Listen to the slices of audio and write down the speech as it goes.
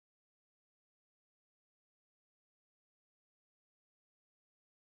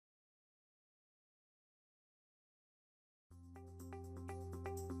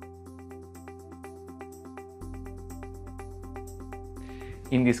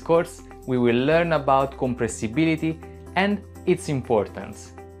In this course, we will learn about compressibility and its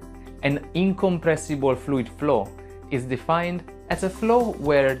importance. An incompressible fluid flow is defined as a flow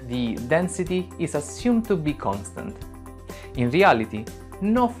where the density is assumed to be constant. In reality,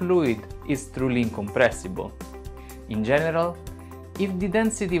 no fluid is truly incompressible. In general, if the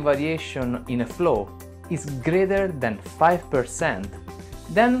density variation in a flow is greater than 5%,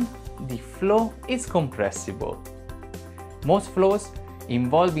 then the flow is compressible. Most flows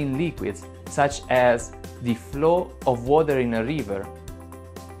involving liquids, such as the flow of water in a river,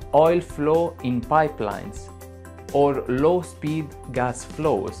 oil flow in pipelines, or low-speed gas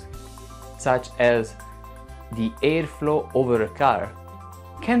flows, such as the airflow over a car,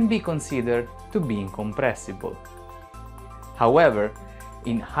 can be considered to be incompressible. However,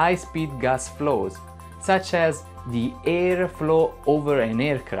 in high-speed gas flows, such as the airflow over an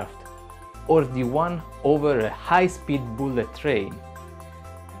aircraft, or the one over a high-speed bullet train,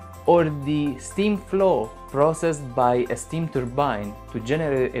 or the steam flow processed by a steam turbine to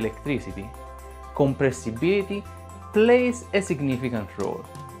generate electricity, compressibility plays a significant role.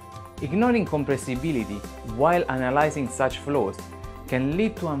 Ignoring compressibility while analyzing such flows can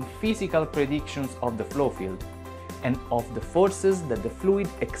lead to unphysical predictions of the flow field and of the forces that the fluid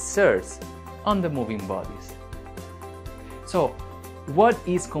exerts on the moving bodies. So, what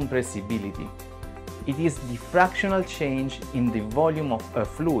is compressibility? It is the fractional change in the volume of a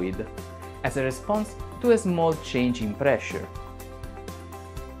fluid as a response to a small change in pressure.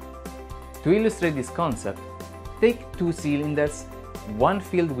 To illustrate this concept, take two cylinders, one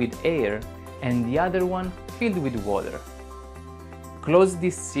filled with air and the other one filled with water. Close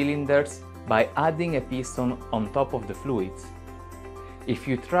these cylinders by adding a piston on top of the fluids. If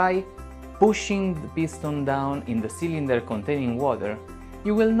you try pushing the piston down in the cylinder containing water,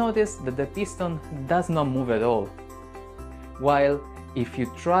 you will notice that the piston does not move at all. While if you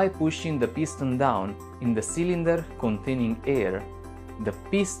try pushing the piston down in the cylinder containing air, the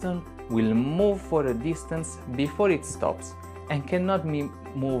piston will move for a distance before it stops and cannot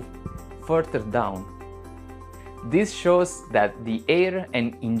move further down. This shows that the air,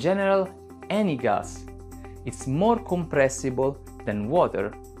 and in general any gas, is more compressible than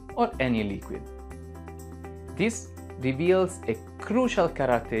water or any liquid. This reveals a crucial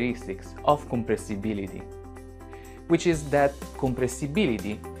characteristic of compressibility, which is that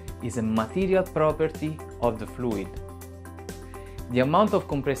compressibility is a material property of the fluid. The amount of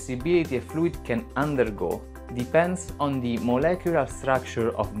compressibility a fluid can undergo depends on the molecular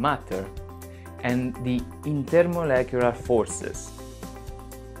structure of matter and the intermolecular forces.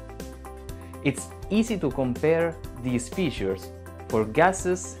 It's easy to compare these features for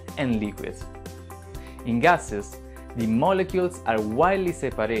gases and liquids. In gases, the molecules are widely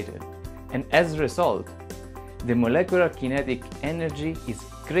separated, and as a result, the molecular kinetic energy is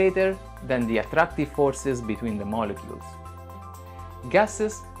greater than the attractive forces between the molecules.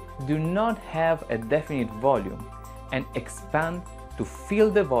 Gases do not have a definite volume and expand to fill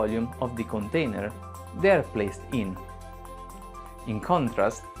the volume of the container they are placed in. In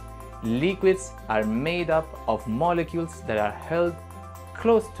contrast, liquids are made up of molecules that are held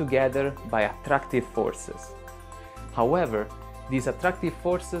close together by attractive forces. However, these attractive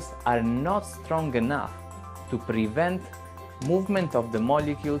forces are not strong enough to prevent movement of the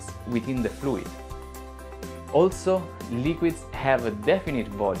molecules within the fluid. Also, liquids have a definite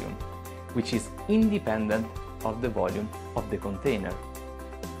volume, which is independent of the volume of the container.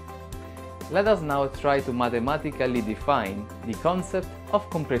 Let us now try to mathematically define the concept of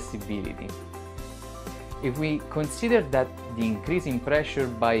compressibility. If we consider that the increase in pressure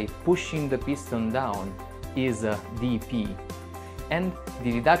by pushing the piston down is dP, and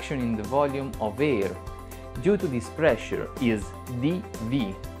the reduction in the volume of air due to this pressure is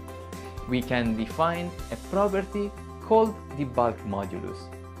dV, we can define a property called the bulk modulus,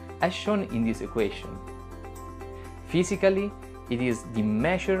 as shown in this equation. Physically, it is the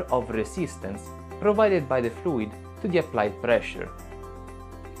measure of resistance provided by the fluid to the applied pressure.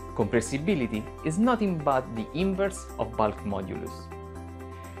 Compressibility is nothing but the inverse of bulk modulus.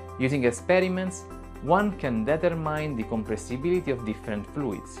 Using experiments, one can determine the compressibility of different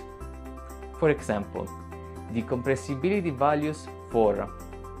fluids. For example, the compressibility values for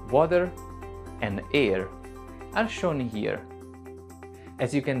water and air are shown here.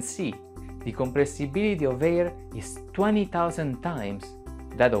 As you can see, the compressibility of air is 20,000 times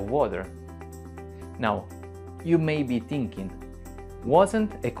that of water. Now, you may be thinking,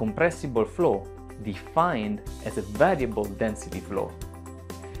 wasn't a compressible flow defined as a variable density flow?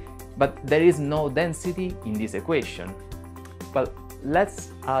 But there is no density in this equation. Well,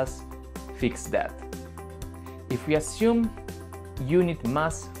 let's us fix that. If we assume unit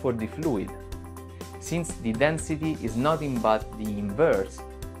mass for the fluid, since the density is nothing but the inverse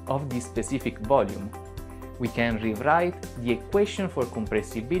of the specific volume. We can rewrite the equation for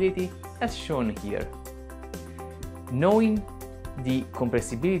compressibility as shown here. Knowing the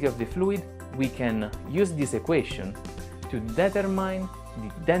compressibility of the fluid, we can use this equation to determine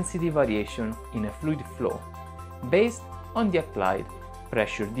the density variation in a fluid flow based on the applied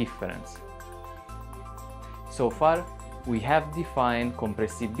pressure difference. So far, we have defined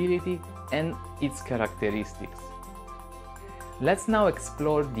compressibility and its characteristics. Let's now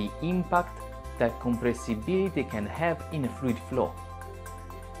explore the impact that compressibility can have in a fluid flow.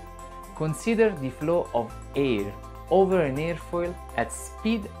 Consider the flow of air over an airfoil at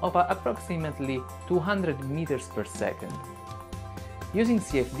speed of approximately 200 meters per second. Using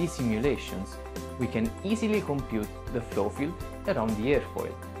CFD simulations, we can easily compute the flow field around the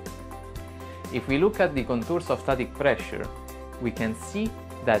airfoil. If we look at the contours of static pressure, we can see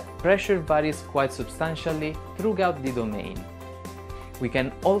that pressure varies quite substantially throughout the domain. We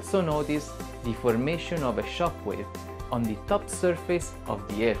can also notice the formation of a shock wave on the top surface of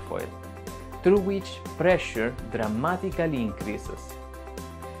the airfoil, through which pressure dramatically increases.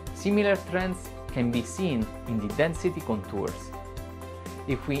 Similar trends can be seen in the density contours.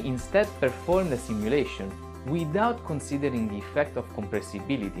 If we instead perform the simulation without considering the effect of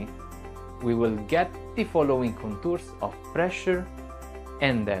compressibility, we will get the following contours of pressure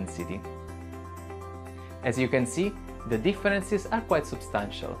and density. As you can see, the differences are quite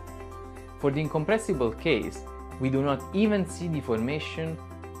substantial. For the incompressible case, we do not even see the formation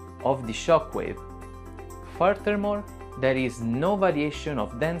of the shock wave. Furthermore, there is no variation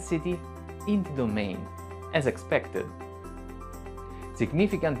of density in the domain, as expected.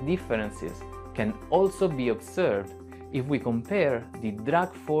 Significant differences can also be observed if we compare the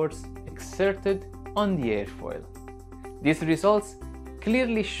drag force exerted on the airfoil. These results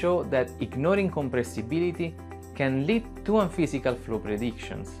clearly show that ignoring compressibility can lead to unphysical flow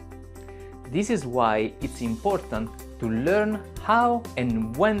predictions. This is why it's important to learn how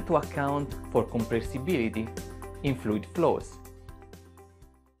and when to account for compressibility in fluid flows.